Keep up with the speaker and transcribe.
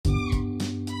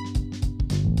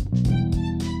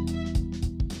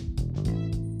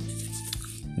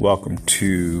Welcome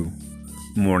to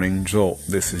Morning Jolt.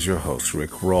 This is your host, Rick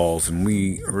Rawls, and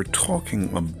we are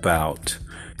talking about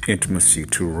intimacy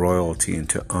to royalty and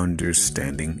to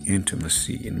understanding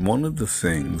intimacy. And one of the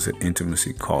things that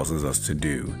intimacy causes us to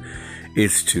do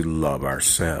is to love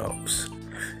ourselves.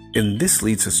 And this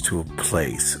leads us to a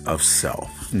place of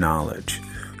self-knowledge,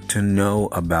 to know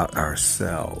about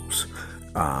ourselves.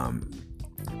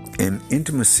 And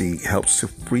intimacy helps to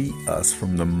free us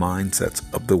from the mindsets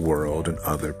of the world and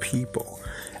other people.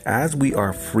 As we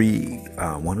are free,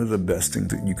 one of the best things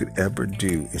that you could ever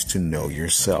do is to know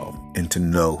yourself and to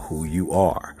know who you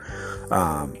are.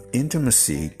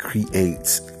 Intimacy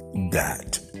creates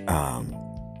that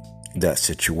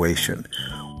situation.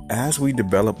 As we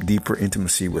develop deeper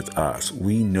intimacy with us,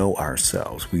 we know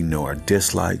ourselves. We know our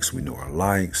dislikes. We know our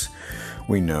likes.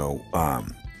 We know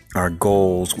our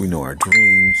goals. We know our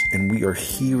dreams. And we are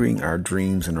hearing our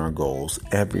dreams and our goals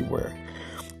everywhere.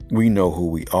 We know who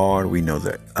we are. We know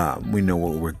that we know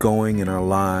where we're going in our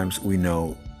lives. We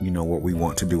know, what we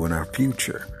want to do in our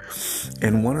future.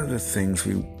 And one of the things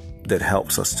that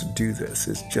helps us to do this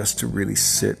is just to really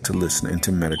sit, to listen, and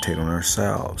to meditate on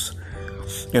ourselves.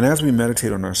 And as we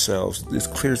meditate on ourselves, this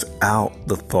clears out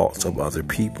the thoughts of other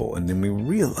people. And then we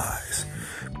realize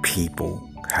people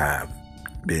have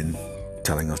been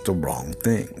telling us the wrong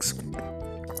things.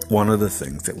 One of the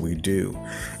things that we do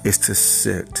is to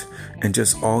sit and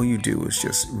just all you do is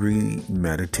just really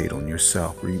meditate on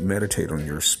yourself, meditate on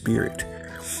your spirit,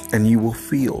 and you will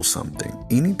feel something.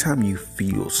 Anytime you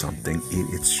feel something,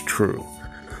 it's true.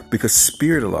 Because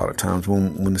spirit, a lot of times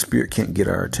when the spirit can't get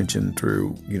our attention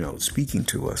through, speaking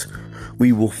to us,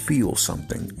 we will feel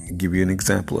something. I'll give you an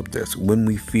example of this. When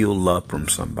we feel love from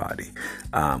somebody,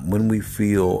 when we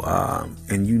feel,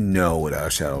 and without a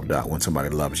shadow of doubt when somebody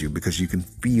loves you because you can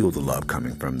feel the love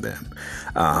coming from them.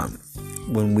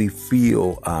 When we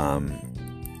feel,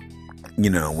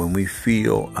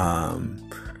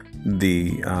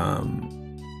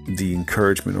 the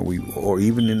encouragement, or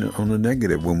even on the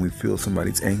negative, when we feel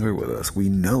somebody's angry with us, we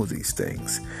know these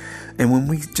things. And when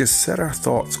we just set our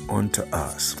thoughts onto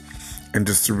us and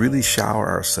just to really shower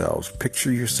ourselves,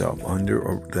 picture yourself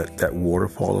under that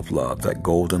waterfall of love, that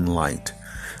golden light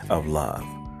of love.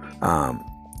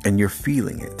 And you're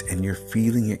feeling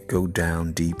it go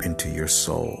down deep into your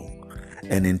soul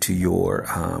and into your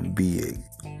being.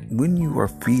 When you are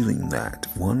feeling that,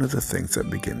 one of the things that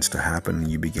begins to happen,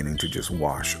 you beginning to just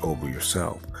wash over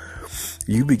yourself,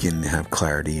 you begin to have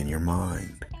clarity in your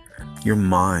mind. Your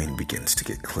mind begins to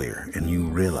get clear, and you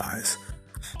realize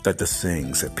that the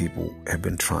things that people have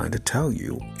been trying to tell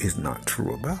you is not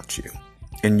true about you.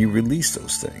 And you release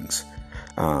those things.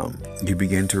 You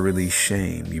begin to release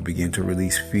shame. You begin to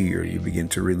release fear. You begin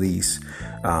to release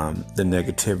the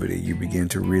negativity. You begin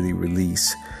to really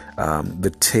release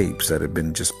the tapes that have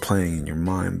been just playing in your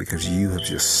mind because you have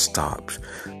just stopped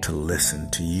to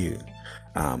listen to you.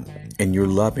 And you're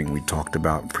loving. We talked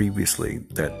about previously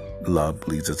that love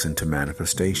leads us into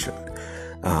manifestation.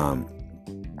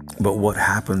 But what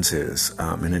happens is,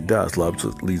 and it does, love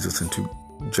leads us into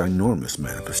ginormous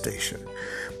manifestation.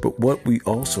 But what we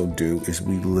also do is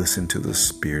we listen to the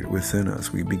spirit within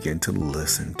us. We begin to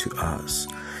listen to us.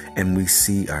 And we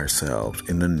see ourselves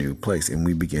in a new place, and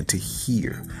we begin to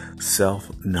hear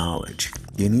self-knowledge.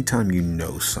 Anytime you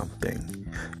know something,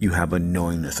 you have a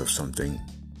knowingness of something,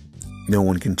 no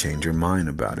one can change your mind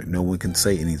about it. No one can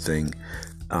say anything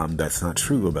that's not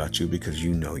true about you because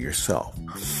you know yourself.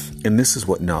 And this is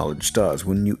what knowledge does.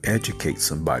 When you educate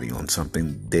somebody on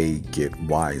something, they get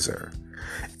wiser.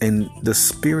 And the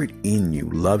spirit in you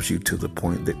loves you to the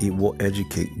point that it will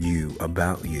educate you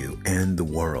about you and the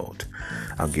world.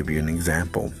 I'll give you an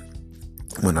example.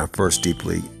 When I first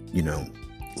deeply,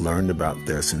 learned about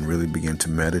this and really began to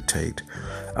meditate,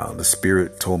 the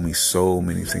spirit told me so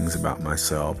many things about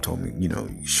myself,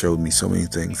 showed me so many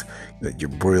things, that you're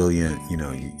brilliant, you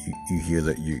hear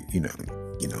that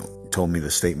told me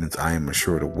the statements, I am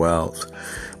assured of wealth.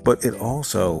 But it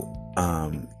also,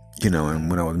 and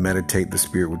when I would meditate, the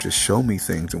spirit would just show me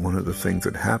things. And one of the things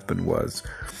that happened was,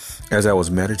 as I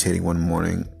was meditating one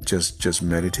morning, just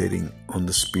meditating on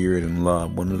the spirit and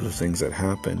love, one of the things that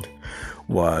happened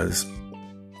was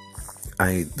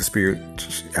the spirit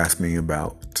asked me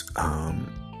about,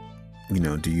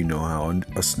 do you know how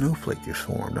a snowflake is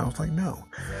formed? I was like, no.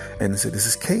 And it said, this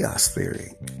is chaos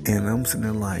theory. And I'm sitting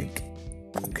there like,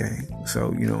 okay,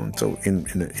 so so in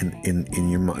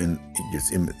your mind,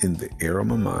 just in the air of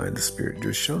my mind, the spirit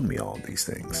just showed me all these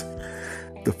things.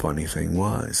 The funny thing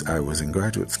was, I was in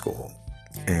graduate school,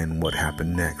 and what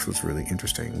happened next was really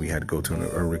interesting. We had to go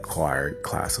to a required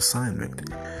class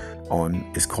assignment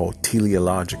it's called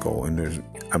teleological, and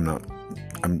I'm not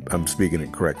I'm speaking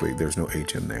it correctly. There's no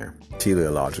H in there.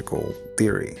 Teleological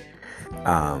theory.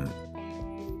 And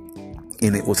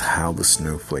it was how the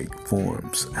snowflake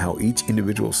forms, how each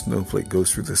individual snowflake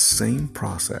goes through the same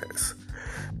process,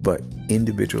 but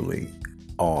individually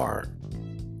are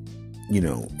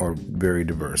very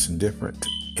diverse and different.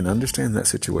 And understand that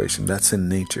situation. That's in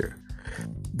nature.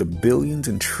 The billions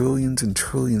and trillions of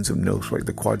snowflakes,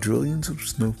 the quadrillions of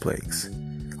snowflakes,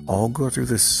 all go through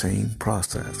the same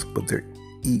process, but they're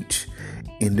each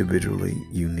individually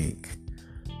unique.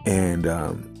 And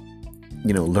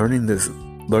learning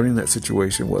that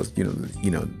situation was,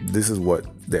 this is what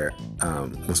there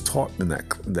was taught in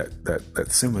that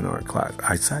seminar class.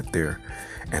 I sat there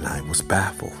and I was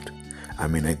baffled. I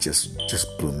mean, it just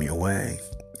blew me away,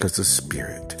 because the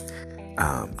Spirit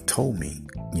told me,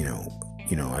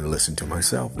 I listened to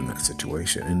myself in that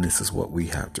situation. And this is what we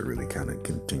have to really kind of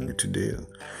continue to do,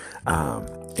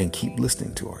 and keep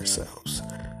listening to ourselves.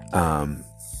 And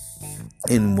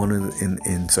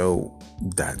so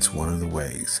that's one of the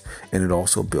ways. And it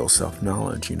also builds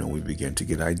self-knowledge. We begin to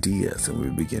get ideas, and we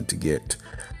begin to get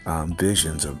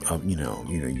visions of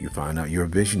you find out you're a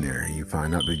visionary. You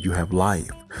find out that you have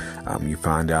life. You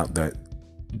find out that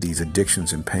these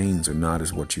addictions and pains are not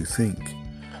as what you think.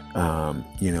 And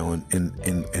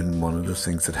one of the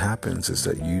things that happens is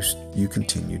that you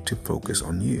continue to focus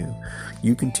on you.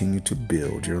 You continue to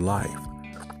build your life.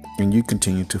 And you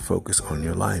continue to focus on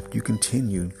your life. You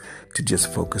continue to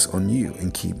just focus on you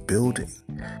and keep building.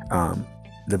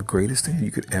 The greatest thing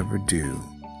you could ever do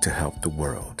to help the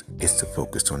world is to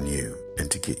focus on you and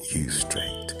to get you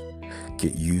straight.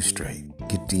 Get you straight.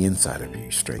 Get the inside of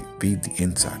you straight. Feed the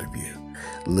inside of you.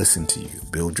 Listen to you.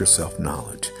 Build your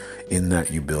self-knowledge. In that,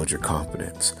 you build your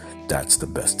confidence. That's the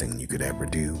best thing you could ever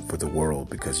do for the world,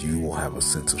 because you will have a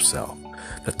sense of self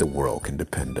that the world can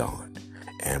depend on.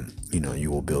 And, you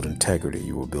will build integrity.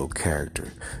 You will build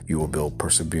character. You will build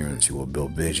perseverance. You will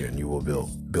build vision. You will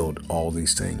build all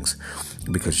these things,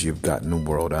 because you've gotten the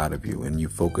world out of you, and you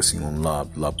focusing on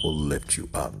love. Love will lift you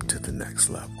up to the next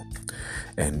level.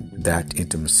 And that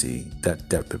intimacy, that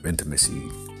depth of intimacy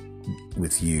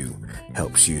with you,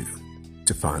 helps you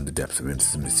to find the depth of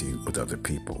intimacy with other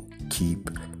people. Keep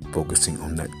focusing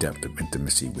on that depth of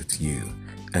intimacy with you,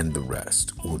 and the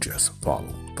rest will just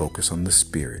follow. Focus on the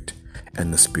Spirit,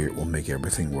 and the Spirit will make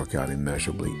everything work out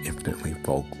immeasurably, infinitely,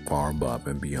 far above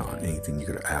and beyond anything you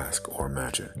could ask or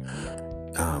imagine.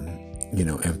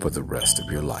 And for the rest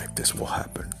of your life, this will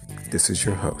happen. This is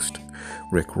your host,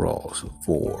 Rick Rawls,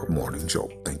 for Morning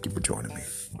Jolt. Thank you for joining me.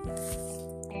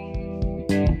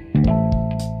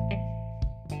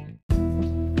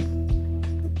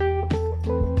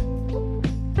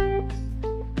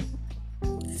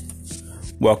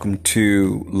 Welcome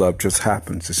to Love Just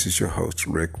Happens. This is your host,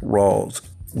 Rick Rawls.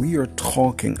 We are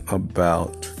talking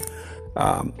about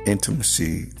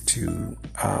intimacy to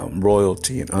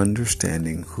royalty, and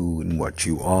understanding who and what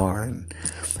you are.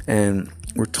 And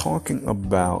we're talking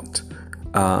about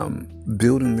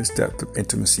building this depth of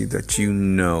intimacy, that you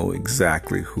know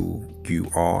exactly who you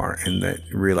are, and that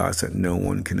you realize that no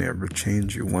one can ever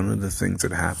change you. One of the things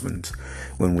that happens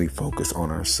when we focus on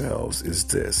ourselves is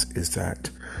that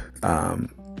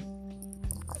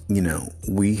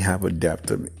we have a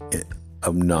depth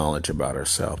of knowledge about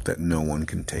ourselves that no one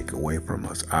can take away from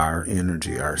us. Our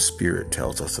energy, our spirit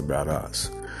tells us about us.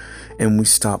 And we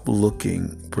stop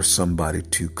looking for somebody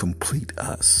to complete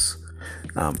us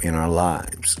in our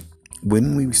lives.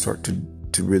 When we start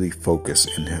to really focus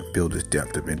and build this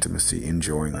depth of intimacy,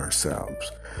 enjoying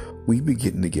ourselves, we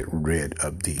begin to get rid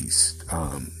of these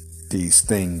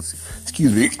things,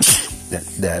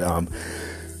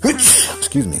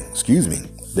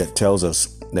 that tells us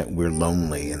that we're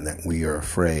lonely, and that we are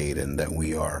afraid, and that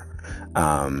we are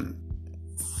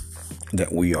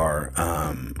that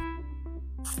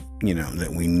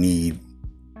we need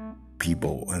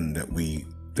people, and that we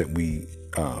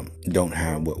don't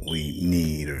have what we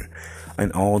need,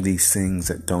 and all these things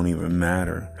that don't even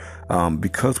matter,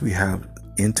 because we have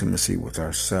intimacy with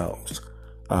ourselves.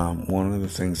 One of the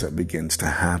things that begins to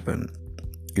happen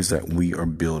is that we are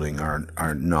building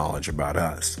our knowledge about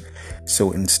us.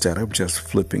 So instead of just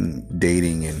flipping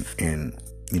dating and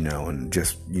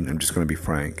just I'm just going to be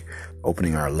frank,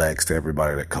 opening our legs to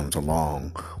everybody that comes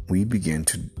along, we begin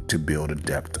to build a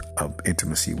depth of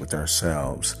intimacy with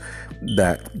ourselves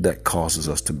that causes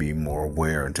us to be more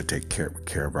aware and to take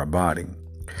care of our body.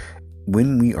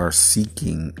 When we are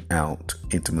seeking out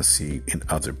intimacy in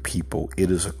other people, it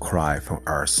is a cry from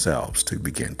ourselves to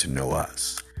begin to know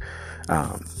us.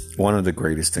 One of the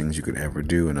greatest things you could ever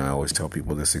do, and I always tell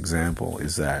people this example,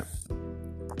 is that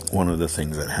one of the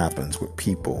things that happens with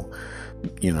people,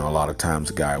 a lot of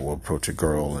times a guy will approach a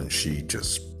girl and she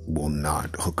just will not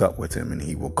hook up with him, and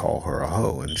he will call her a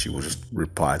hoe, and she will just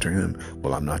reply to him,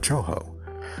 well, I'm not your hoe.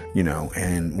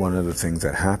 And one of the things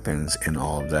that happens in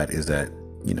all of that is that,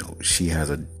 she has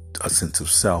a sense of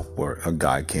self where a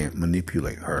guy can't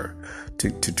manipulate her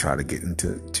to try to get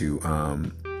into, to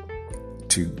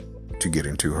get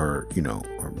into her,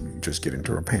 or just get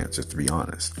into her pants, just to be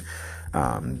honest.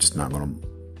 Just not going to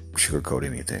sugarcoat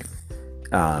anything.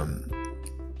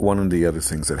 One of the other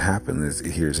things that happen is,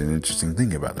 here's an interesting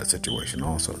thing about that situation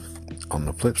also. On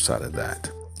the flip side of that,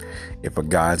 if a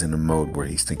guy's in a mode where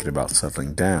he's thinking about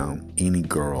settling down, any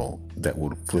girl that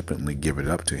would flippantly give it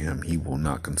up to him, he will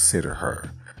not consider her,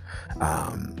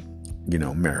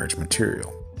 marriage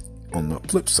material. On the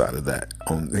flip side of that,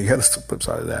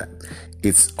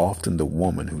 it's often the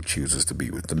woman who chooses to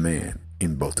be with the man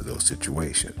in both of those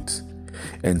situations.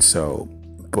 And so,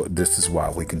 but this is why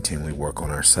we continually work on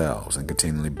ourselves and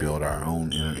continually build our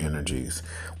own inner energies.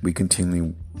 We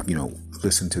continually,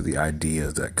 listen to the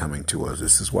ideas that are coming to us.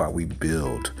 This is why we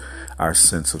build our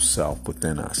sense of self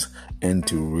within us, and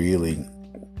to really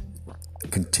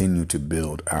continue to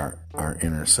build our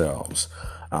inner selves.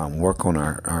 Work on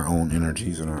our own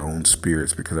energies and our own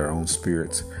spirits, because our own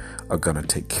spirits are going to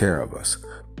take care of us.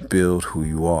 Build who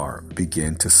you are.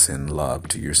 Begin to send love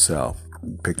to yourself.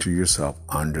 Picture yourself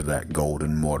under that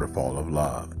golden waterfall of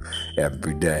love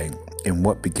every day. And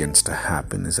what begins to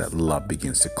happen is that love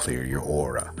begins to clear your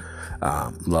aura.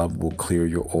 Love will clear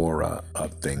your aura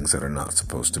of things that are not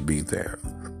supposed to be there.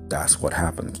 That's what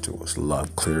happens to us.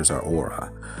 Love clears our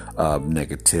aura of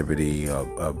negativity,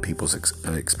 of people's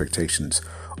expectations.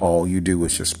 All you do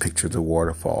is just picture the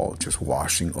waterfall just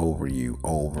washing over you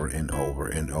over and over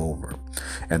and over.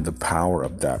 And the power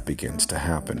of that begins to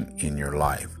happen in your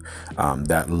life.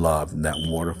 That love, that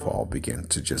waterfall begins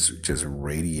to just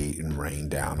radiate and rain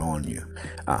down on you.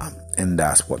 And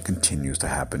that's what continues to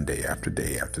happen day after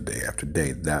day after day after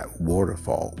day. That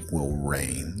waterfall will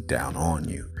rain down on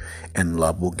you, and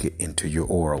love will get into your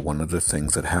aura. One of the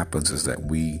things that happens is that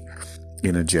we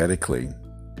energetically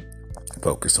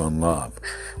focus on love.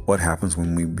 What happens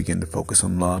when we begin to focus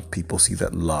on love? People see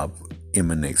that love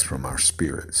emanates from our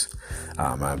spirits.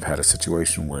 I've had a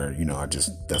situation where,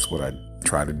 that's what I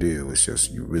try to do, is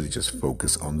just, you really just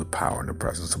focus on the power and the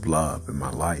presence of love in my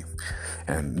life,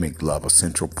 and make love a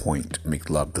central point, make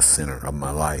love the center of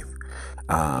my life.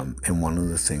 And one of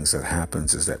the things that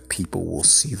happens is that people will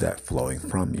see that flowing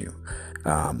from you.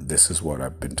 This is what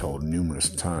I've been told numerous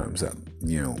times, that,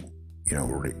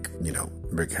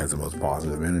 Rick has the most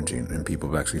positive energy, and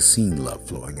people have actually seen love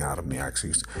flowing out of me. I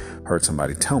actually heard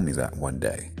somebody tell me that one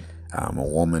day. A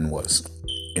woman was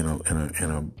we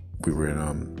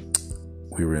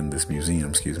were in this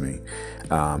museum,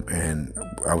 and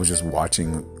I was just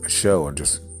watching a show, or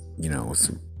just, it's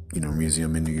a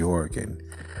museum in New York, and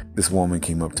this woman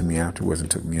came up to me afterwards and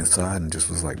took me aside and just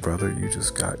was like, brother, you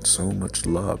just got so much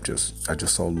love. I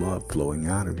just saw love flowing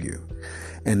out of you.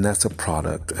 And that's a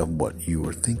product of what you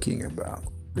were thinking about,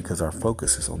 because our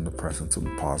focus is on the presence of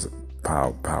the positive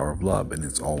power of love, and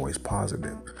it's always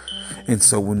positive. And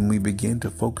so when we begin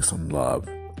to focus on love,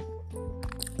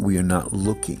 we are not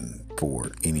looking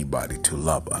for anybody to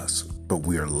love us, but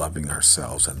we are loving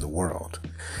ourselves and the world.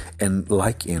 And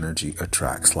like energy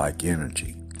attracts like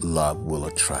energy. Love will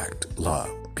attract love.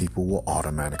 People will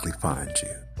automatically find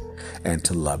you and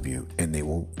to love you, and they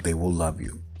will love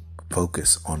you.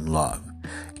 Focus on love.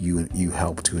 You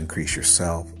help to increase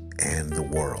yourself and the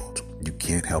world. You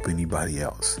can't help anybody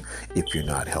else if you're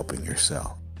not helping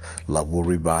yourself. Love will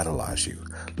revitalize you.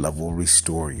 Love will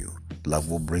restore you. Love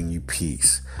will bring you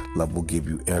peace. Love will give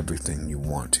you everything you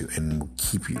want to, and will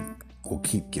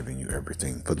keep giving you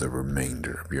everything for the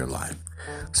remainder of your life.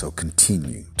 So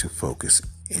continue to focus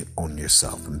on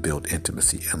yourself and build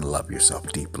intimacy and love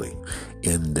yourself deeply.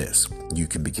 In this, you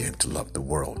can begin to love the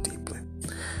world deeply.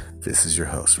 This is your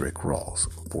host, Rick Rawls,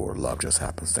 for Love Just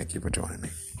Happens. Thank you for joining me.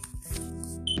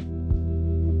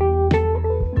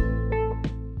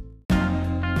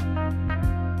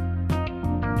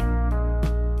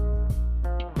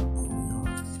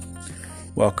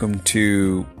 Welcome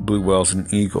to Blue Whales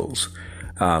and Eagles.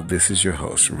 This is your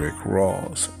host, Rick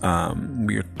Rawls.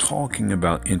 We are talking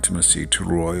about intimacy to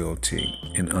royalty,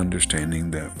 and understanding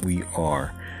that we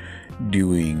are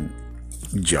doing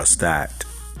just that,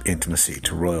 intimacy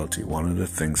to royalty. One of the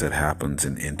things that happens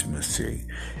in intimacy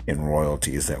and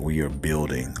royalty is that we are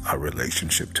building a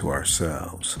relationship to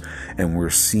ourselves, and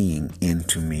we're seeing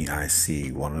into me, I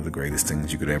see. One of the greatest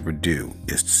things you could ever do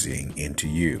is seeing into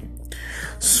you.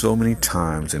 So many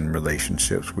times in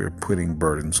relationships, we're putting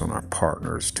burdens on our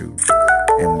partners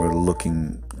and we're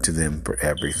looking to them for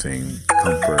everything,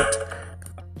 comfort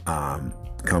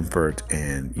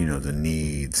and, the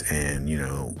needs and,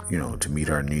 to meet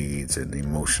our needs and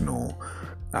emotional,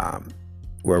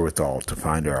 wherewithal to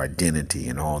find our identity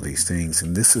and all these things.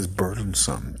 And this is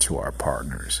burdensome to our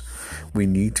partners. We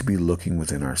need to be looking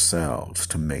within ourselves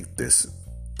to make this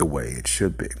the way it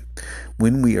should be.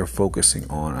 When we are focusing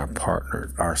on our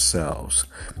partner, ourselves,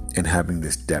 and having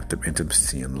this depth of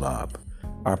intimacy and love,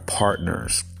 our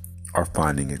partners are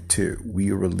finding it too.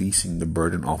 We are releasing the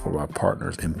burden off of our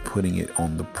partners and putting it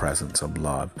on the presence of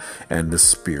love and the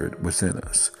Spirit within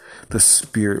us. The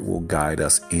Spirit will guide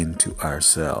us into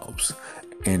ourselves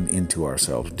and into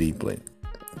ourselves deeply.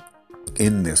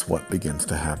 In this, what begins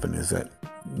to happen is that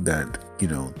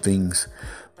things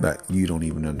that you don't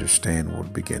even understand will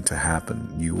begin to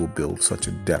happen. You will build such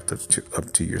a depth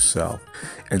up to yourself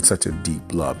and such a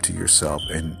deep love to yourself,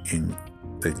 and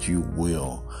that you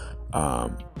will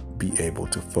be able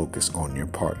to focus on your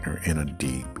partner in a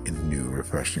deep and new,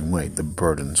 refreshing way. The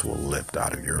burdens will lift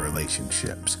out of your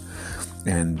relationships.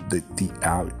 And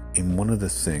one of the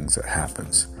things that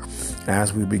happens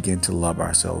as we begin to love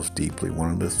ourselves deeply,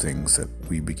 one of the things that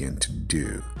we begin to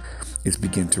do is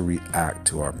begin to react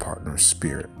to our partner's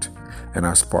spirit. And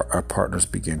our partners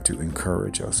begin to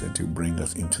encourage us and to bring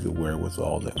us into the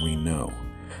wherewithal that we know.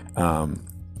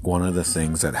 One of the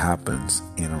things that happens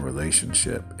in a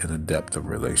relationship, in a depth of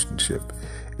relationship,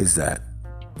 is that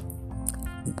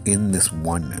in this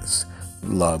oneness,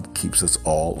 love keeps us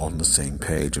all on the same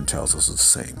page and tells us the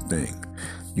same thing.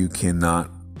 You cannot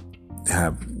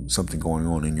have something going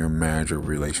on in your marriage or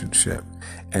relationship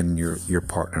and your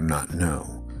partner not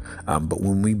know. But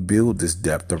when we build this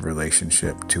depth of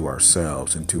relationship to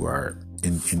ourselves and to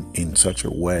in such a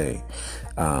way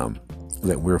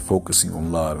that we're focusing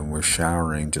on love and we're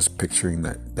showering, just picturing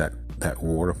that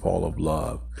waterfall of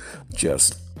love,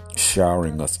 just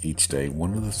showering us each day,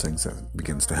 one of the things that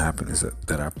begins to happen is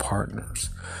that our partners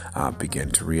begin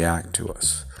to react to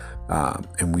us.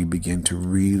 And we begin to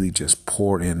really just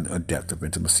pour in a depth of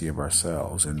intimacy of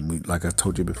ourselves. And we, like I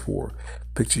told you before,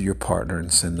 picture your partner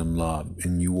and send them love,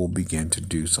 and you will begin to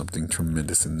do something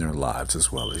tremendous in their lives as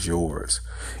well as yours.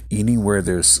 Anywhere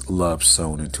there's love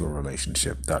sown into a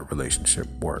relationship, that relationship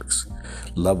works.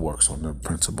 Love works on the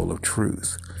principle of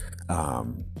truth.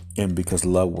 And because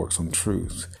love works on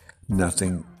truth,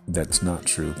 nothing that's not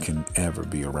true can ever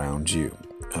be around you.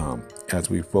 As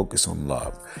we focus on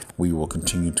love, we will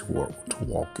continue to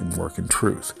walk and work in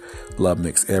truth. Love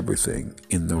makes everything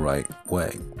in the right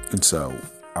way. And so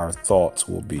our thoughts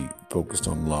will be focused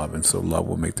on love. And so love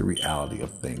will make the reality of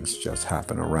things just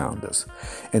happen around us.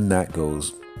 And that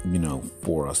goes,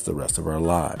 for us the rest of our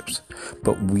lives.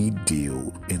 But we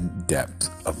deal in a depth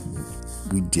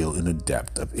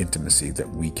of intimacy that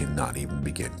we cannot even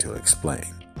begin to explain.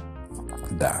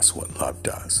 That's what love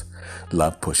does.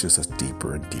 Love pushes us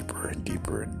deeper and deeper and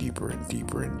deeper and deeper and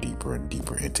deeper and deeper and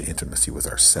deeper into intimacy with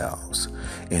ourselves.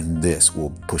 And this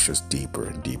will push us deeper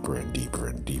and deeper and deeper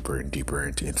and deeper and deeper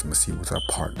into intimacy with our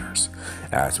partners.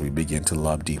 As we begin to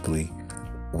love deeply,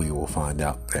 we will find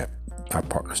out that our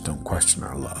partners don't question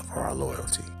our love or our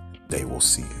loyalty. They will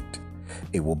see it.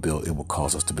 It will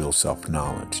cause us to build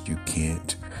self-knowledge. You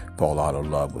can't fall out of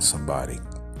love with somebody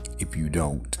if you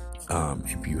don't.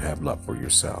 If you have love for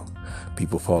yourself.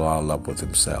 People fall out of love with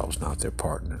themselves, not their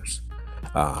partners.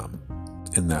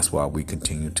 And that's why we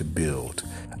continue to build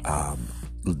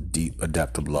a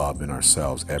depth of love in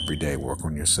ourselves every day. Work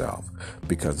on yourself,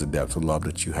 because the depth of love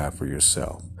that you have for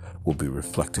yourself will be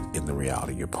reflected in the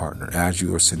reality of your partner. As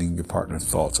you are sending your partner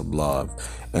thoughts of love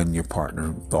and your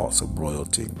partner thoughts of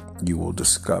royalty, you will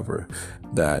discover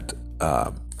that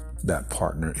that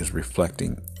partner is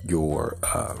reflecting your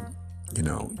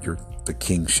the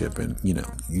kingship, and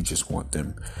you just want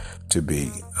them to be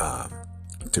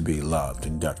loved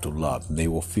in depth of love, and they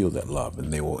will feel that love,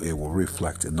 and it will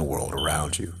reflect in the world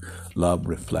around you. Love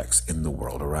reflects in the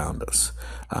world around us.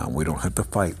 We don't have to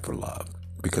fight for love,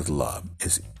 because love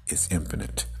is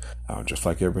infinite, just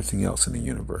like everything else in the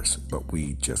universe. But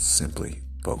we just simply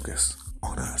focus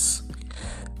on us.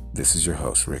 This is your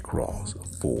host, Rick Rawls,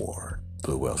 for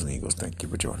Blue Whales and Eagles. Thank you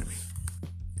for joining me.